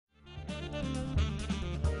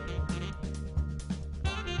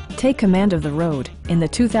Take command of the road in the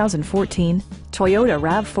 2014 Toyota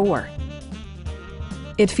RAV4.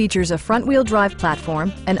 It features a front-wheel drive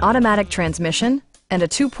platform, an automatic transmission, and a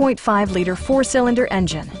 2.5-liter four-cylinder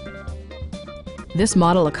engine. This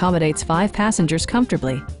model accommodates 5 passengers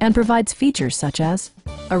comfortably and provides features such as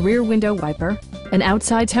a rear window wiper, an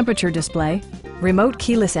outside temperature display, remote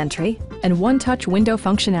keyless entry, and one-touch window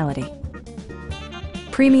functionality.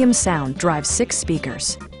 Premium sound drives 6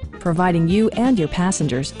 speakers, providing you and your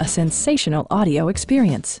passengers a sensational audio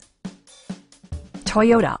experience.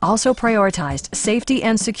 Toyota also prioritized safety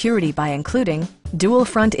and security by including dual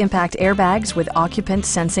front impact airbags with occupant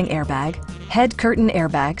sensing airbag, head curtain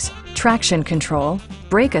airbags, traction control,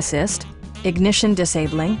 brake assist, ignition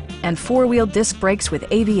disabling, and 4-wheel disc brakes with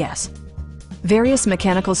ABS. Various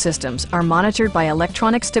mechanical systems are monitored by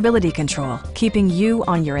electronic stability control, keeping you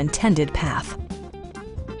on your intended path.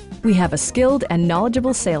 We have a skilled and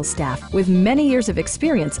knowledgeable sales staff with many years of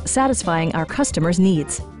experience satisfying our customers'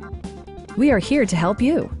 needs. We are here to help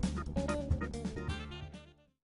you.